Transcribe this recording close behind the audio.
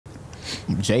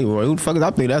J-Roy, who the fuck is?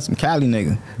 I think that's some Cali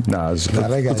nigga. Nah, it's a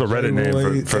Reddit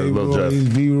name for Lil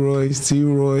Jeff. B-Roys,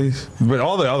 T-Roys. But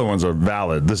all the other ones are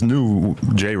valid. This new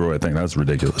J-Roy thing, that's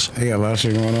ridiculous. They got a lot of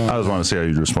shit going on. I just want to see how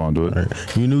you respond to it.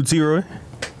 Right. You knew T-Roy?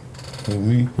 With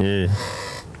me? Yeah.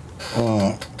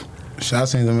 I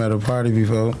seen them at a party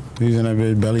before. He was in that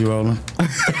bitch belly rolling.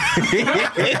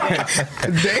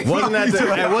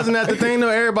 wasn't that the thing though?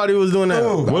 Everybody was doing that.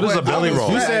 Ooh, what is a belly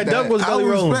roll? You said Duck was belly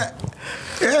rolling.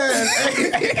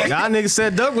 Yeah. Y'all niggas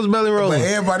said Duck was belly rolling. But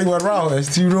everybody went wrong.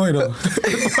 It's T-Roy though.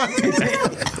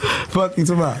 Fuck you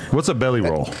tomorrow. What's a belly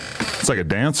roll? It's like a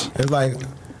dance? It's like,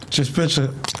 just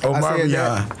picture Omar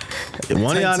Beyond.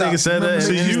 One of y'all niggas said that.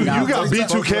 See, you got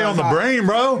B2K on the brain,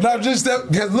 bro. No, just that,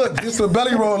 cause look, this is a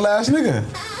belly roll last nigga.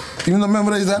 You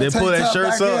remember they pull that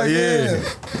shirts up? Yeah.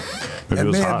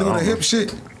 And then do the hip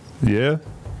shit. Yeah.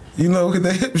 You know, with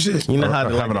the hip shit. You know how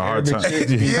I'm having a hard time.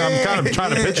 I'm kind of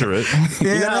trying to picture it.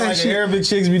 You know how like the Arabic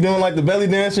chicks be doing like the belly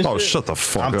dance and shit? Oh, shut the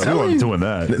fuck up. Who wasn't doing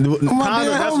that?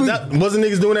 Wasn't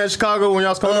niggas doing that in Chicago when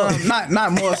y'all was coming up?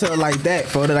 Not more so like that,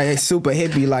 for like super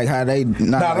hippie, like how they.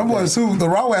 Nah, them boys the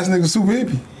raw ass niggas super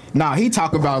hippie. Nah, he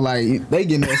talk about like they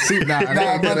getting that suit now.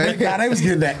 They was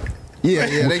getting that. Yeah,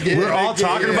 they get. We're all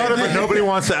talking about it, but nobody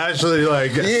wants to actually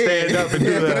like stand up and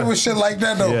do that. But it was shit like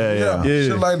that though. Yeah.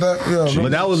 Shit like that. Yeah. But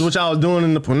that was what y'all was doing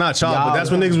in the not y'all, but that's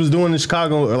what niggas was doing in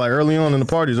Chicago like early on in the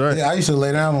parties, right? Yeah, I used to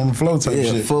lay down on the floor type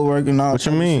shit. Footwork and all. What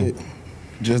you mean? Shit.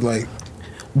 Just like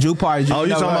Jew party. Oh,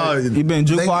 you talking about? You been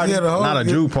Jew party? Not a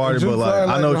Jew party, but like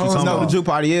I know what you talking about. What the Jew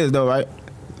party is though, right?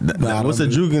 What's the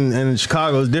juke in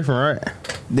Chicago is different, right?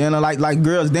 Then like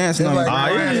girls dancing on you.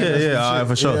 Yeah, all right,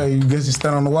 for sure. Yeah, you guess you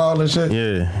stand on the wall and shit.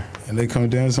 Yeah. And they come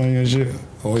dance on you and shit.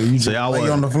 Or you just lay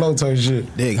on the floor type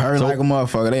shit. Dick hurt like a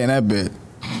motherfucker. They in that bit.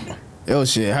 Yo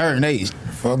shit hurt. They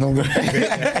fuck them.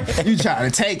 You trying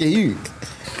to take it, you.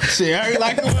 Shit hurt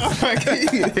like a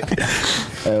motherfucker.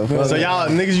 So y'all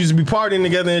niggas used to be partying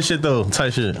together and shit though,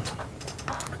 type shit.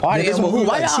 Why y'all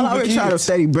always try to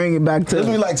steady bring it back to? This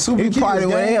be like super kids. Party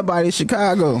with everybody in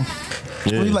Chicago.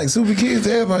 Yeah. We like super kids.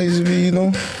 Everybody used to be, you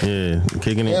know. Yeah,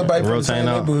 kicking it, everybody rotating from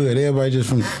the out. Neighborhood. Everybody just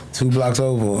from 2 blocks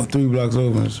over or 3 blocks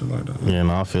over and shit like that. Yeah,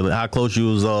 no, I feel it. How close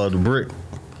you was the Brick,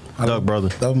 Duck brother?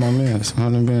 That was my man.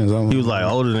 100 bands. He was like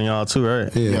older than y'all too,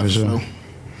 right? Yeah, for sure.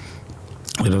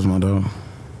 Yeah, that's my dog.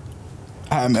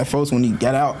 I met folks when he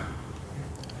got out.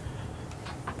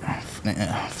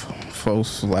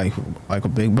 Folks like a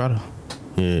big brother.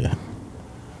 Yeah.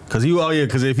 Cause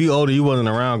cause if he older, he wasn't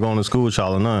around going to school with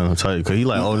y'all or none. I'll tell you, cause he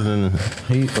like older than.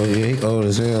 He old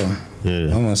as hell.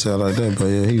 Yeah. I'm gonna say it like that, but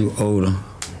yeah, he was older.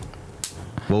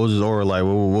 What was his aura like?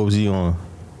 What was he on?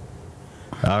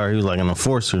 I heard he was like an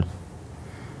enforcer.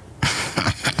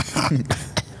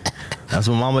 That's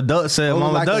what Mama Duck said.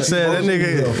 Mama like Duck said that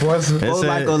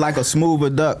nigga. Like a smoother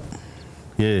duck.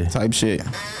 Yeah. Type shit.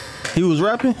 He was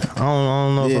rapping? I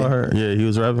don't know if I heard. Yeah, he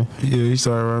was rapping. Yeah, he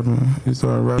started rapping.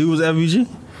 He was FBG?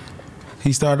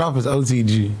 He started off as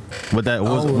OTG. But that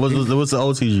what's the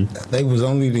OTG? They was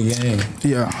only the game.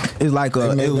 Yeah. It's like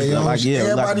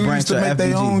everybody used to make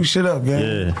their own shit up,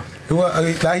 man.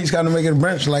 Yeah. Now he's kind of making a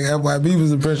branch, like FYB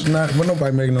was a branch, but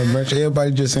nobody making no branch.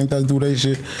 Everybody just think us do their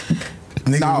shit.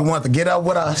 Niggas want to get up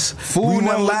with us. We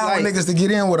wouldn't allow niggas to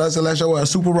get in with us unless you were a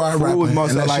super ride rapper. Food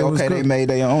was like, okay, they made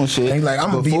their own shit. They like,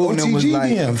 I'm going to be OTG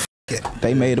then.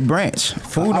 They made a branch.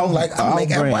 Food don't like, I'm make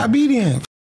FYB then.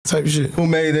 Type shit. Who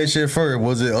made that shit first?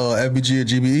 Was it FBG or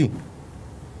GBE?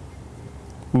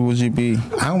 Who was GBE?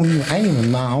 I ain't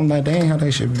even know. They ain't had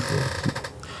that shit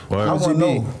before. Word. I wouldn't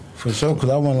know for sure,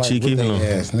 because I wasn't like with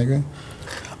their ass, nigga.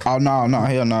 Oh, no,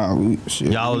 hell no.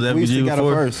 Y'all was FBG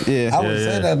before? First. Yeah. I would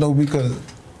say that, though, because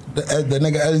the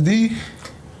nigga SD.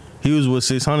 He was with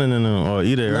 600 in them, or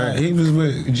either, right? He was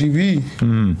with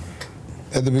GB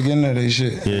at the beginning of that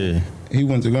shit. Yeah. He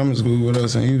went to grammar school with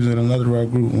us, and he was in another rap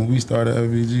group when we started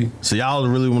FBG. So y'all was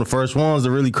really one of the first ones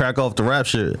to really crack off the rap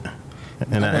shit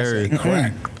in that area.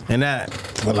 Crack. And that,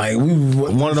 but like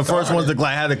one of the first ones that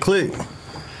like had a click.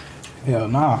 Hell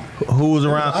nah. Who was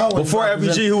around before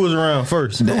FBG? Who was around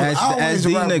first? The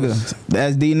SD nigga. The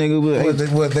SD nigga was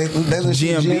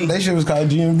GMB. That shit was called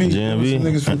GMB. GMB. Some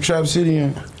niggas from Trap City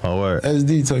and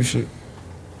SD type shit.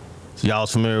 So y'all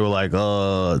was familiar with like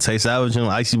Tay Savage and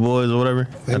Icy Boys or whatever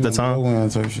at the time?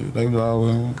 Type shit. They was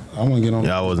always, I want to get on.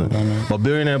 Yeah, I wasn't. But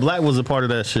Billionaire Black was a part of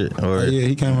that shit. Or? Yeah,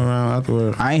 he came around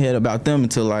afterward. I ain't heard about them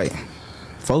until like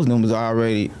folks them was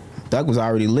already. Duck was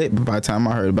already lit by the time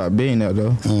I heard about Billionaire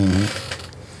though.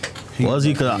 Was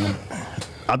he? Cause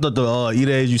I thought the Eat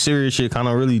As You Serious shit kind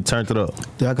of really turned it up.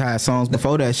 Duck had songs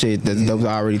before that shit that was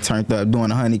already turned up, doing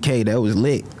 100K. That was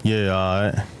lit. Yeah,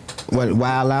 alright. What,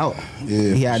 Wild Out?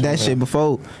 Yeah, he had that shit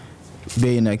before.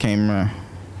 Billionaire came around.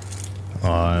 All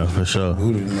right, for sure.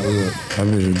 Who didn't know that? That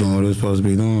bitch was doing what it was supposed to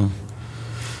be doing.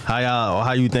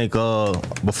 How you think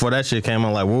before that shit came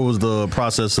on, like what was the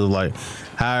process of like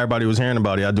how everybody was hearing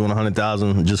about it? Y'all doing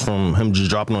 100,000 just from him just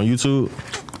dropping on YouTube?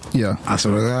 Yeah. I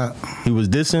swear to God. He was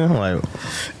dissing like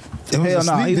It was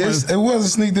a sneak diss. It was a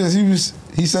sneak diss.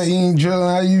 He said he ain't drilling.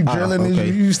 How you drilling?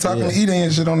 Okay. You was talking eating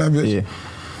and shit on that bitch. Yeah.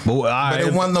 But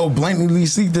it wasn't no blatantly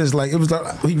sneak diss. Like it was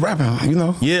like he rapping, you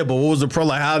know? Yeah, but what was the pro?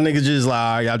 Like how niggas just like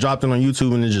all right, y'all dropped it on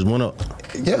YouTube and it just went up?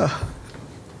 Yeah.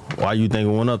 Why you think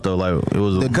it went up though? Like it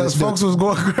was because folks was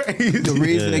going crazy. The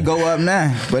reason it go up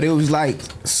now, but it was like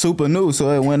super new, so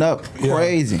it went up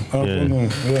crazy. Yeah,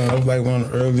 that was like one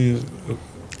of the earliest.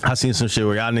 I seen some shit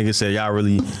where y'all niggas said y'all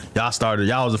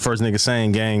was the first nigga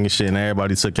saying gang and shit, and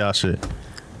everybody took y'all shit.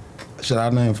 Should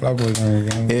I name Flatboy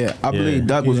gang? Yeah, I believe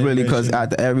Duck was really because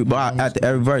after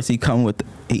every verse he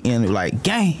ended like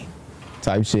gang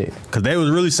type shit. Cause they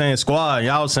was really saying squad,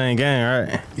 y'all was saying gang,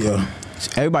 right? Yeah.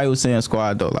 Everybody was saying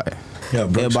squad though, like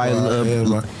everybody love.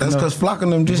 That's because Flock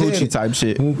and them just Dutchie type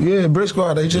shit. Yeah, Brick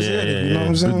Squad, they just had it. You know what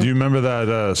I'm saying? Do you remember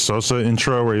that Sosa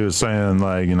intro where he was saying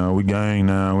like, you know, we gang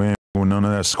now, we ain't with none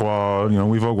of that squad, you know,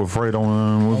 we vote with Fredo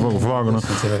on them, we vote with Flock on them.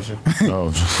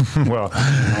 Oh, well,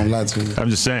 I'm lying to you. I'm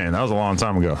just saying that was a long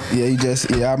time ago. Yeah,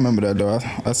 I remember that though.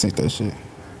 I seen that shit.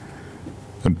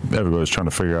 Everybody was trying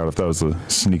to figure out if that was a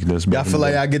sneak diss. Y'all feel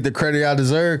like y'all get the credit y'all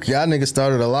deserve? Y'all niggas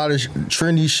started a lot of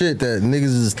trendy shit that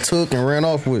niggas just took and ran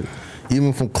off with.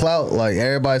 Even from Clout, like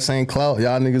everybody saying Clout,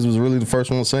 y'all niggas was really the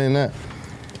first one saying that.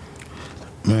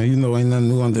 Man, you know ain't nothing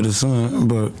new under the sun,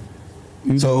 but...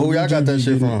 So who y'all got that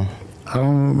shit from? I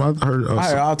heard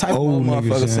all type of old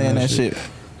motherfuckers saying that shit.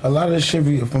 A lot of this shit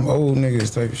be from old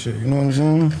niggas type of shit, you know what I'm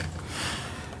saying?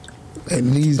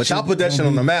 But y'all put that shit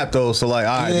on the map though, so like,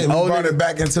 all right, we brought it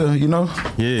back into, you know,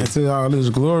 into all this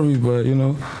glory. But you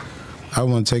know, I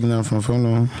wasn't taking that from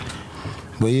them.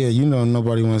 But yeah, you know,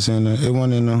 nobody was saying that. It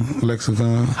wasn't in the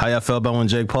lexicon. How y'all felt about when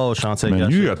Jake Paul was trying to take Man, that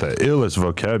you shit? got the illest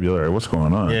vocabulary. What's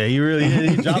going on? Yeah, he really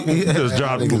is. He dropped He just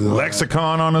dropped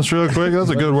lexicon on us real quick. That's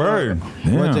a good word.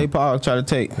 What Jake Paul tried to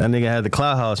take? That nigga had the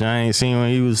Clout House. Y'all ain't seen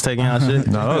when he was taking out shit?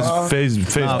 No, that was FaZe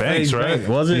Banks, FaZe right? Banks.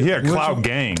 Was it? He had Clout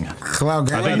Gang. Clout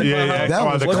Gang. I think,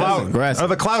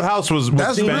 the Clout House was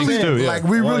that's Banks really too. Yeah. like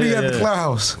we really at the Clout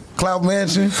House. Clout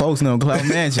Mansion. Folks know Clout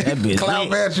Mansion. That bitch. Clout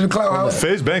Mansion, Clout House.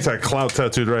 FaZe Banks had Clout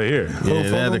tattooed right here. Yeah, they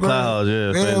had the Clout House.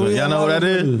 Yeah, y'all know who that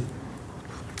is?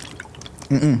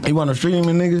 He want to stream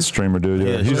and niggas? Streamer dude,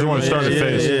 yeah. He's the one who started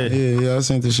FaZe. Yeah, I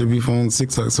seen this shit before on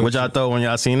TikTok. So What y'all thought when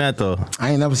y'all seen that though? I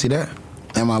ain't never see that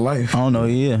in my life. I don't know,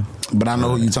 But I know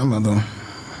who you talking about though.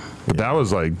 But that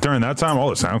was like, during that time, all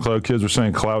the SoundCloud kids were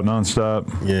saying Clout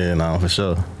nonstop. Yeah, no, for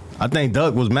sure. I think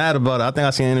Duck was mad about it. I think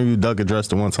I seen an interview Duck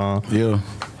addressed it one time. Yeah.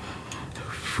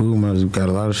 Food man got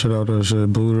a lot of shit out there.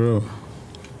 Shit blew her up.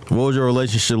 What was your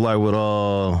relationship like with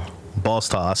Boss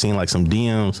Top? I seen like some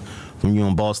DMs from you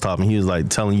on Boss Top, and he was like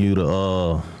telling you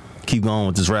to keep going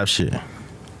with this rap shit.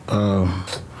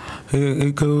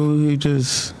 He cool. He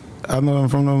just, I know him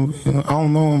from them. You know, I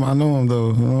don't know him. I know him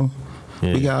though. You know,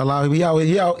 he got a lot. He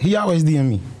always DM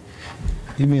me.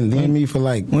 He been DM me for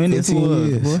like 15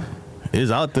 years. Boy?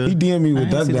 It's out there. He DM me with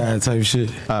that guy type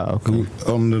shit. Okay.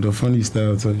 The funny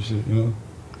style type shit. You know.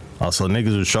 Oh, so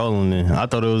niggas was trolling then. I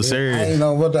thought it was serious. I ain't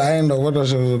know what that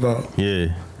shit was about.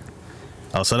 Yeah.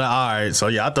 Oh, so that all right. So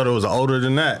yeah, I thought it was older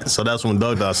than that. So that's when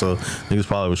Doug died. So niggas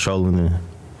probably was trolling then.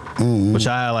 But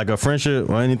y'all had like a friendship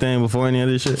or anything before any of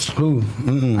this shit? Who?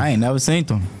 I ain't never seen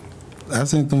them. I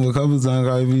seen them a couple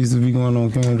times. We used to be going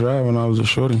on King Drive when I was a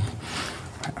shorty.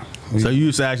 So you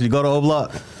used to actually go to O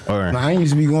Block? Or? Nah, I ain't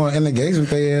used to be going in the gates with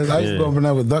their ass. I used to go up in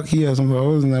there with Duck. He had some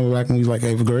hoes in there back when we was like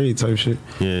 8th grade type shit.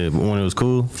 Yeah, but when it was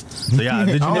cool. So yeah,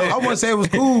 did you I wouldn't say it was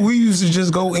cool. We used to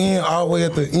just go in all the way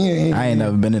at the end. I ain't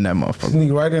never been in that motherfucker.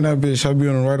 Sneak right in that bitch. I be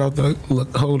on the right off the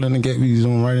hole in the gate. We was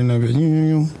on right in that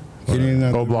bitch. Get in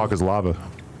that. O Block is lava.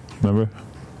 Remember?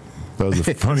 That was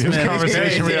the funniest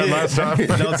conversation we had last time.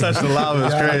 Don't touch the lava.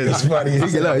 It's crazy. It's funny.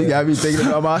 You gotta be thinking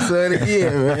about my son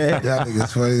again, man. Y'all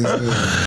niggas funny as hell.